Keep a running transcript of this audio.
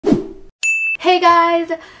Hey guys!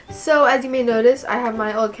 So as you may notice, I have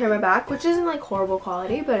my old camera back, which isn't like horrible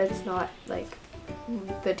quality, but it's not like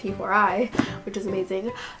the T4i, which is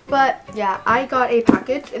amazing. But yeah, I got a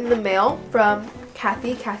package in the mail from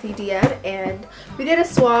Kathy DN, and we did a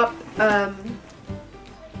swap.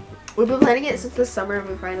 We've been planning it since the summer and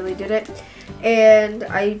we finally did it. And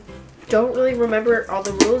I don't really remember all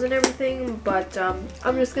the rules and everything, but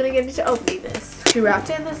I'm just gonna get into opening this. She wrapped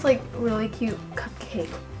it in this like really cute cupcake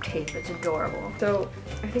tape. It's adorable. So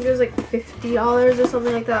I think it was like $50 or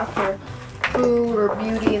something like that for food or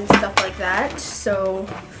beauty and stuff like that. So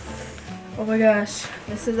oh my gosh,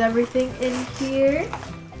 this is everything in here.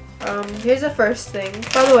 Here's the first thing.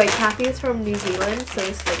 By the way, Kathy is from New Zealand, so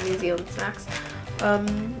this is like New Zealand snacks.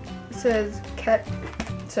 It says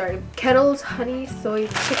Kettle's honey soy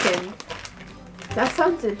chicken. That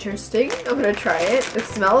sounds interesting. I'm gonna try it. It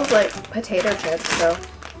smells like potato chips, so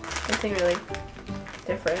nothing really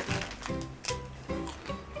different.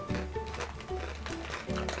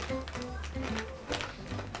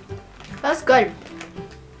 That's good.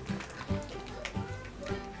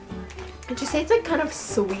 Did you say it's like kind of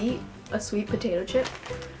sweet, a sweet potato chip,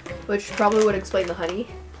 which probably would explain the honey.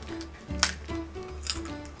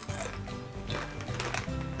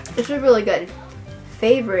 It's really good.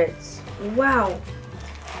 Favorites. Wow.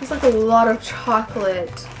 There's like a lot of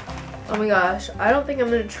chocolate. Oh my gosh. I don't think I'm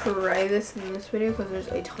going to try this in this video because there's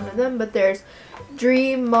a ton of them. But there's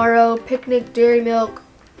Dream, Marrow, Picnic, Dairy Milk,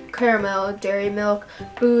 Caramel, Dairy Milk,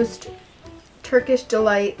 Boost, Turkish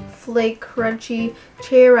Delight, Flake, Crunchy,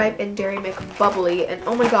 Cherry Ripe, and Dairy Milk Bubbly. And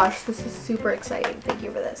oh my gosh, this is super exciting. Thank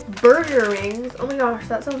you for this. Burger rings. Oh my gosh,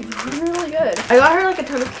 that sounds really good. I got her like a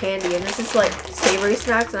ton of candy, and this is like savory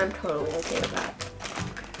snacks, and I'm totally okay with that.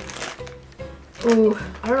 Ooh,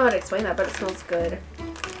 I don't know how to explain that, but it smells good.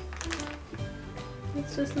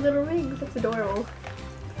 It's just little rings. That's adorable.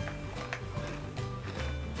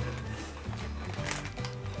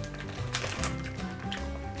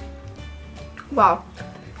 Wow,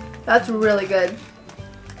 that's really good.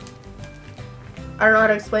 I don't know how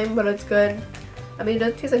to explain, but it's good. I mean, it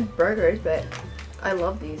doesn't taste like burgers, but I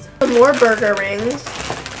love these. More burger rings.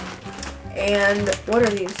 And what are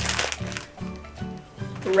these?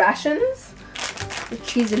 Rations with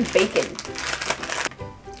cheese and bacon.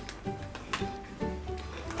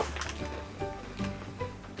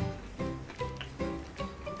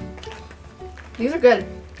 These are good.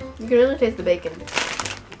 You can really taste the bacon.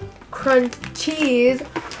 Crunch cheese,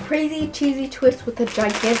 crazy cheesy twist with a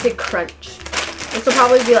gigantic crunch. This will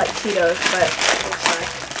probably be like Cheetos, but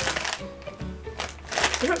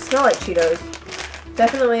they don't smell like Cheetos.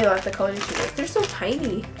 Definitely like the color of Cheetos. They're so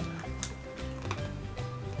tiny.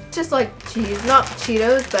 Just like cheese, not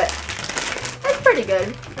Cheetos, but it's pretty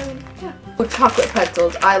good. I mean, yeah. Oh, chocolate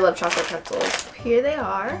pretzels. I love chocolate pretzels. Here they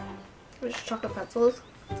are. There's chocolate pretzels.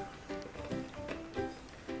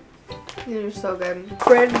 These are so good.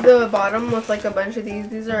 Spread the bottom with like a bunch of these.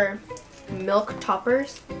 These are milk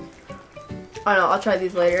toppers. I don't know, I'll try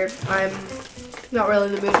these later. I'm not really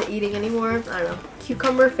in the mood for eating anymore. I don't know.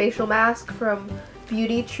 Cucumber facial mask from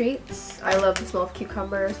Beauty Treats. I love the smell of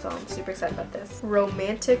cucumber, so I'm super excited about this.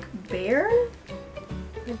 Romantic bear?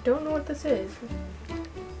 I don't know what this is.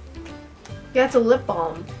 Yeah, it's a lip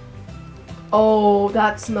balm. Oh,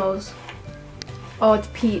 that smells. Oh, it's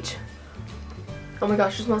peach. Oh my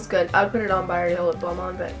gosh, it smells good. I would put it on, but I already have lip balm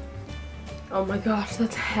on, but oh my gosh,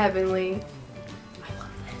 that's heavenly. I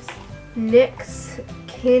love this. NYX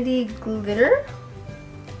Candy Glitter.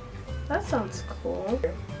 That sounds cool.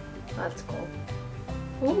 That's cool.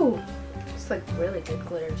 Ooh, it's like really good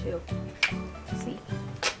glitter too. Let's see.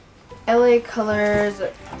 LA Colors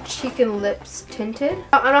Cheek and Lips Tinted.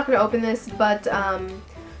 I'm not going to open this, but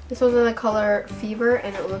this one's in the color Fever,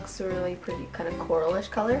 and it looks really pretty, kind of coralish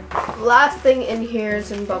color. Last thing in here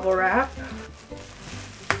is in bubble wrap.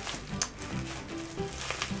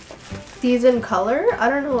 Season Color. I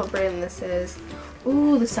don't know what brand this is.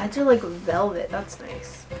 Ooh, the sides are like velvet. That's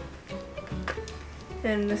nice.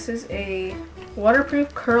 And this is a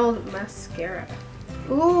waterproof curled mascara.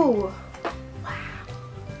 Ooh. Wow.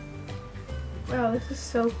 Wow, this is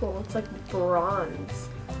so cool. It's like bronze.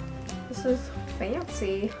 This is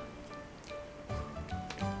fancy.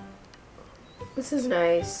 This is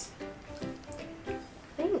nice.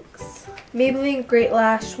 Thanks. Maybelline Great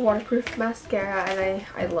Lash Waterproof Mascara, and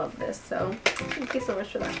I love this, so thank you so much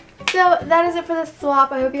for that. So that is it for this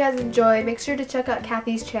swap. I hope you guys enjoy. Make sure to check out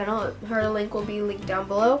Kathy's channel. Her link will be linked down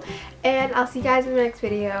below, and I'll see you guys in the next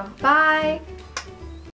video. Bye!